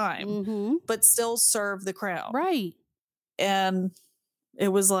our dime, but still serve the crown. Right. And it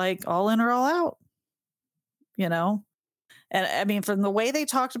was like all in or all out, And I mean, from the way they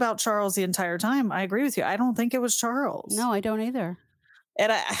talked about Charles the entire time, I agree with you. I don't think it was Charles. No, I don't either.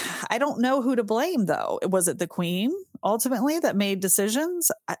 And I don't know who to blame, though. Was it the Queen ultimately that made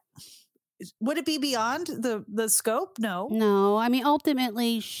decisions? Would it be beyond the scope? No. No. I mean,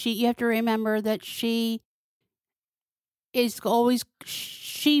 ultimately, you have to remember that she is always,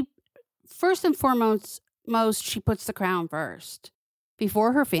 first and foremost, she puts the crown first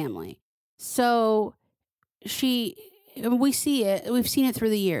before her family. So we see it. We've seen it through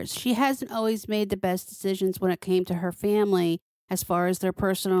the years. She hasn't always made the best decisions when it came to her family as far as their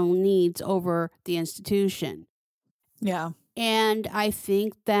personal needs over the institution. Yeah. And I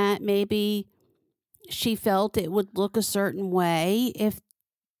think that maybe she felt it would look a certain way if,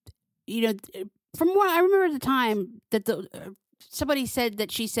 from what I remember at the time that somebody said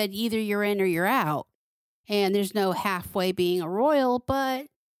that she said either you're in or you're out. And there's no halfway being a royal, but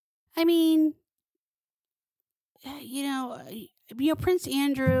I mean, Prince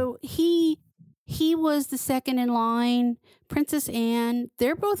Andrew, he was the second in line. Princess Anne,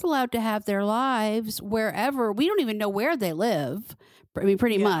 they're both allowed to have their lives wherever. We don't even know where they live. I mean,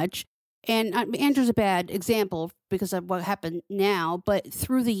 pretty much. And Andrew's a bad example because of what happened now. But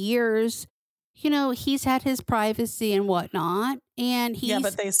through the years, he's had his privacy and whatnot. And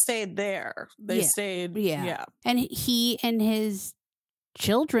but they stayed there. They stayed. Yeah. And he and his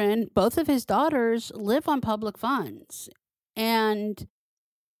children, both of his daughters, live on public funds. And,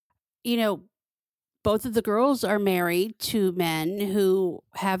 both of the girls are married to men who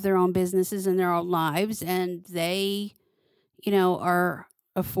have their own businesses and their own lives, and they, are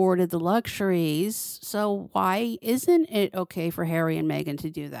afforded the luxuries. So why isn't it okay for Harry and Meghan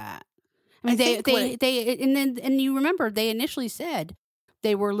to do that? I mean, and you remember they initially said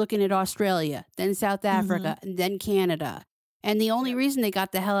they were looking at Australia, then South Africa, and then Canada. And the only reason they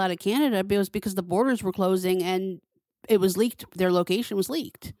got the hell out of Canada was because the borders were closing and it was leaked. Their location was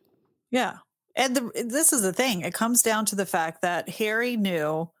leaked. Yeah. And this is the thing. It comes down to the fact that Harry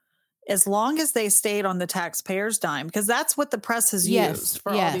knew as long as they stayed on the taxpayer's dime, because that's what the press has used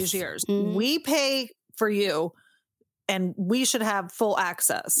for all these years. Mm-hmm. We pay for you and we should have full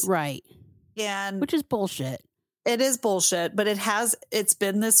access. Right. And which is bullshit. It is bullshit, but it's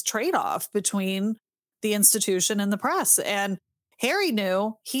been this trade-off between the institution and the press. And Harry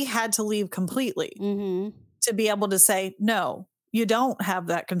knew he had to leave completely to be able to say, no, you don't have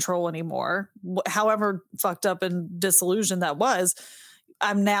that control anymore. However fucked up and disillusioned that was,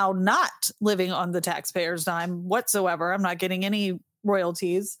 I'm now not living on the taxpayer's dime whatsoever. I'm not getting any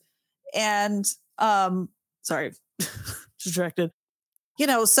royalties. And, sorry, distracted.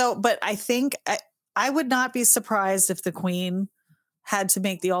 But I think I would not be surprised if the Queen had to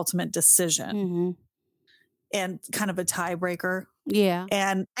make the ultimate decision and kind of a tiebreaker. Yeah.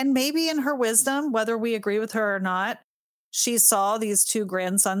 And maybe in her wisdom, whether we agree with her or not, she saw these two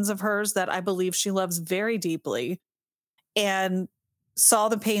grandsons of hers that I believe she loves very deeply and saw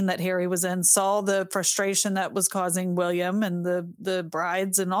the pain that Harry was in, saw the frustration that was causing William and the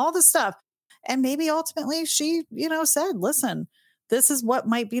brides and all the stuff. And maybe ultimately she, said, listen, this is what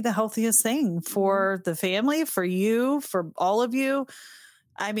might be the healthiest thing for the family, for you, for all of you.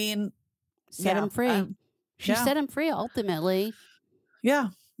 I mean, set him free. She set him free ultimately. Yeah.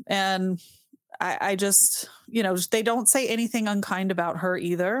 And I just, they don't say anything unkind about her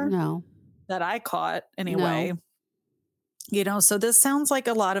either No. that I caught anyway. So this sounds like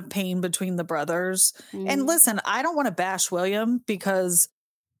a lot of pain between the brothers. And listen, I don't want to bash William because,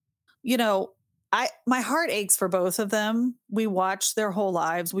 my heart aches for both of them. We watched their whole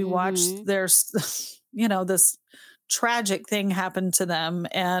lives. We watched their, this tragic thing happen to them,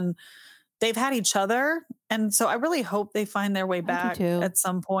 and they've had each other. And so I really hope they find their way back at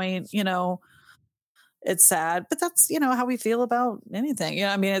some point. It's sad, but that's, how we feel about anything.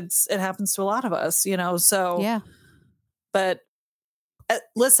 It happens to a lot of us, so. Yeah. But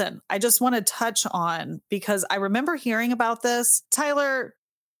listen, I just want to touch on, because I remember hearing about this. What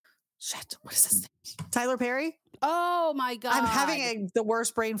is his name? Tyler Perry? Oh my God. I'm having the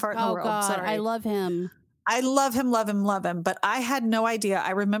worst brain fart in the world. God. Sorry. I love him. I love him, love him, love him. But I had no idea.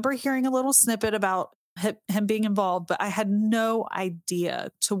 I remember hearing a little snippet about him being involved, but I had no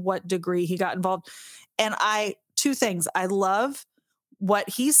idea to what degree he got involved. And two things. I love what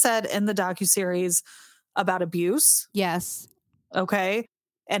he said in the docuseries about abuse. Yes. Okay.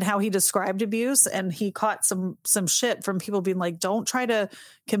 And how he described abuse. And he caught some shit from people being like, don't try to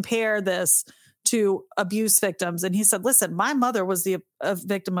compare this to abuse victims. And he said, listen, my mother was a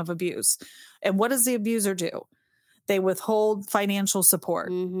victim of abuse. And what does the abuser do? They withhold financial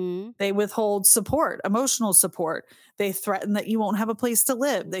support. They withhold support, emotional support. They threaten that you won't have a place to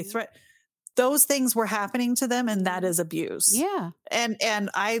live. They those things were happening to them, and that is abuse. Yeah. And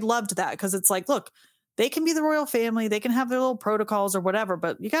I loved that, because it's like, look, they can be the royal family. They can have their little protocols or whatever,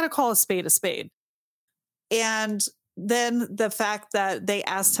 but you got to call a spade a spade. And then the fact that they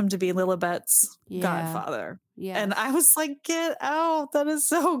asked him to be Lilibet's godfather. Yeah. And I was like, get out. That is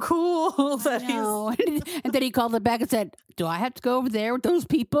so cool. And then he called them back and said, do I have to go over there with those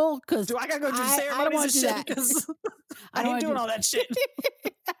people? Because do I got to go do ceremonies and shit? Because I ain't doing all that shit.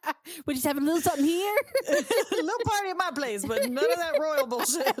 We just having a little something here. A little party at my place, but none of that royal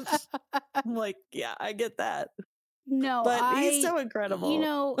bullshit. I'm like, yeah, I get that. No, but he's so incredible.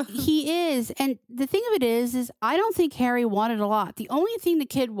 He is. And the thing of it is I don't think Harry wanted a lot. The only thing the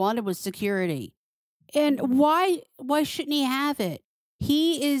kid wanted was security. And why shouldn't he have it?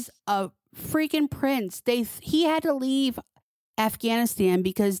 He is a freaking prince. He had to leave Afghanistan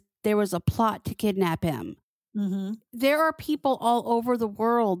because there was a plot to kidnap him. There are people all over the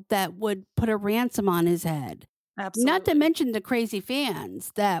world that would put a ransom on his head. Absolutely. Not to mention the crazy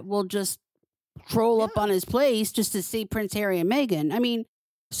fans that will just troll up on his place just to see Prince Harry and Meghan.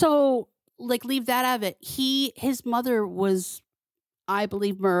 So leave that out of it. His mother was, I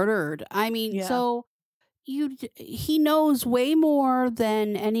believe, murdered. So he knows way more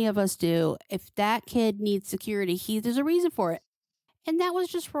than any of us do. If that kid needs security, there's a reason for it. And that was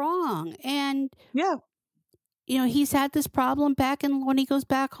just wrong. And he's had this problem when he goes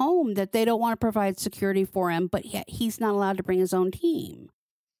back home, that they don't want to provide security for him, but yet he's not allowed to bring his own team.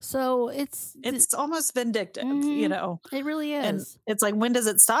 So it's almost vindictive, It really is. And it's like, when does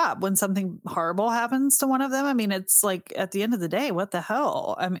it stop? When something horrible happens to one of them? It's like, at the end of the day, what the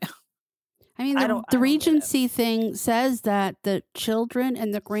hell? The Regency thing says that the children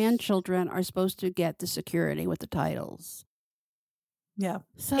and the grandchildren are supposed to get the security with the titles. Yeah.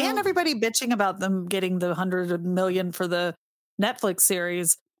 And everybody bitching about them getting the 100 million for the Netflix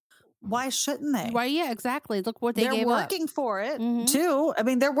series. Why shouldn't they? Why? Yeah, exactly. Look what they're working for it too.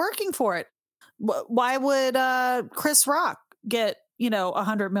 They're working for it. Why would Chris Rock get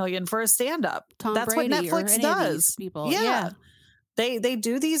 100 million for a stand-up? That's Brady what Netflix does. People. Yeah. They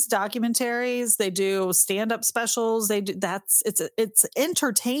do these documentaries. They do stand-up specials. It's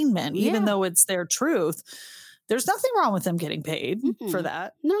entertainment, even though it's their truth. There's nothing wrong with them getting paid for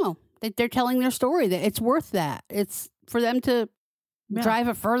that. No, they're telling their story. That it's worth that. It's for them to drive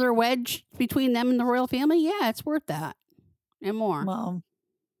a further wedge between them and the royal family. Yeah, it's worth that and more. Well,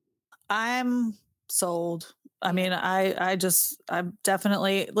 I'm sold. I'm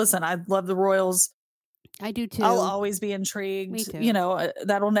definitely, listen, I love the royals. I do too. I'll always be intrigued. Me too.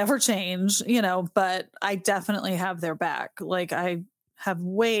 That'll never change, but I definitely have their back. I have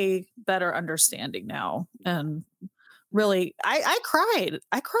way better understanding now. And really, I cried.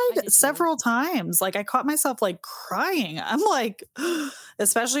 I cried several times. I caught myself crying. I'm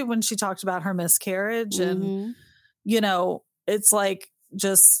especially when she talked about her miscarriage and, it's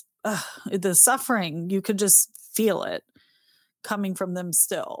just the suffering. You could just feel it coming from them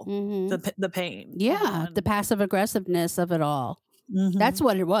still, the pain. Yeah. The passive aggressiveness of it all. That's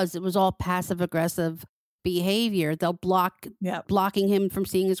what it was. It was all passive aggressive behavior. They'll blocking him from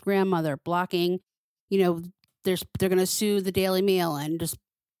seeing his grandmother, blocking, they're going to sue the Daily Mail and just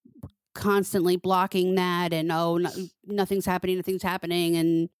constantly blocking that. And, nothing's happening.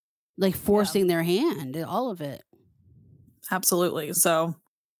 And like forcing their hand, all of it. Absolutely. So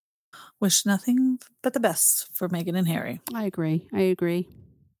wish nothing but the best for Meghan and Harry. I agree.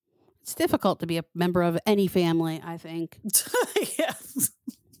 It's difficult to be a member of any family, I think. Yes.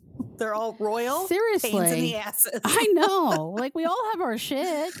 They're all royal. Seriously. Pains in the asses. I know. Like, we all have our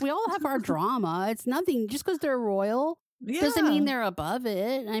shit. We all have our drama. It's nothing. Just because they're royal doesn't mean they're above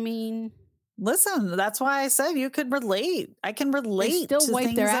it. I mean... Listen, that's why I said you could relate. I can relate. They still to wipe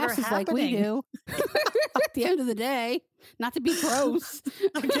things their that are asses like we do. At the end of the day, not to be gross.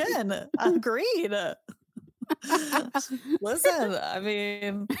 Again, agreed. Listen, I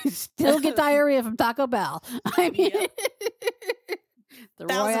mean, still get diarrhea from Taco Bell. I mean, the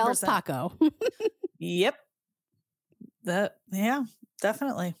Royal 1000%. Taco. Yep. Yeah,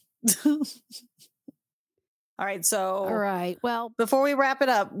 definitely. All right. So, all right. Well, before we wrap it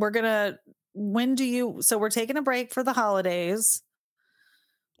up, so we're taking a break for the holidays.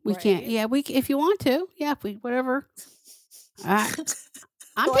 We can't. Yeah, if you want to. Yeah, whatever. I'm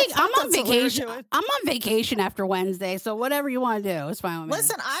on vacation. I'm on vacation after Wednesday, so whatever you want to do, it's fine with me.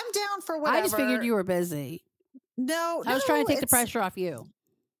 Listen, I'm down for whatever. I just figured you were busy. No, I was trying to take the pressure off you.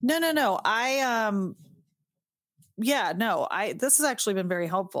 No. This has actually been very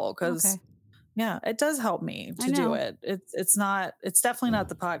helpful because yeah, it does help me to do it. It's definitely not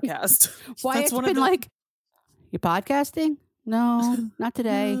the podcast. Why it's been like, you're podcasting? No, not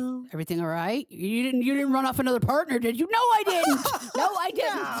today. No. Everything all right? You didn't run off another partner, did you? No, I didn't. No, I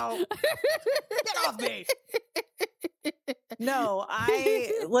didn't. No. Get off me. No,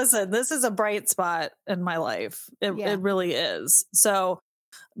 listen, this is a bright spot in my life. It really is. So,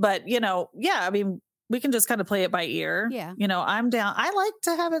 but I mean, we can just kind of play it by ear. Yeah. I'm down. I like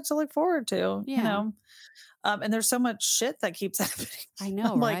to have it to look forward to, and there's so much shit that keeps happening. I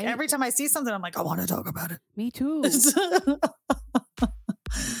know, like right? every time I see something, I'm like, I want to talk about it. Me too.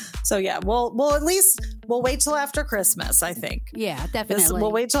 So yeah, we'll wait till after Christmas, I think. Yeah, definitely.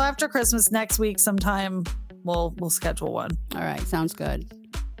 We'll wait till after Christmas next week sometime. We'll schedule one. All right. Sounds good.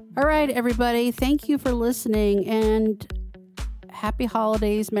 All right, everybody. Thank you for listening and happy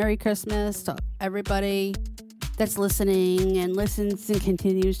holidays. Merry Christmas to everybody that's listening and listens and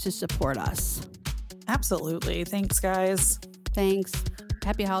continues to support us. Absolutely. Thanks, guys. Thanks.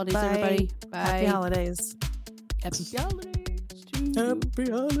 Happy holidays, everybody. Bye. Happy holidays. Happy holidays. Happy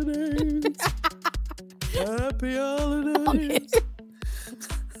holidays. Happy holidays.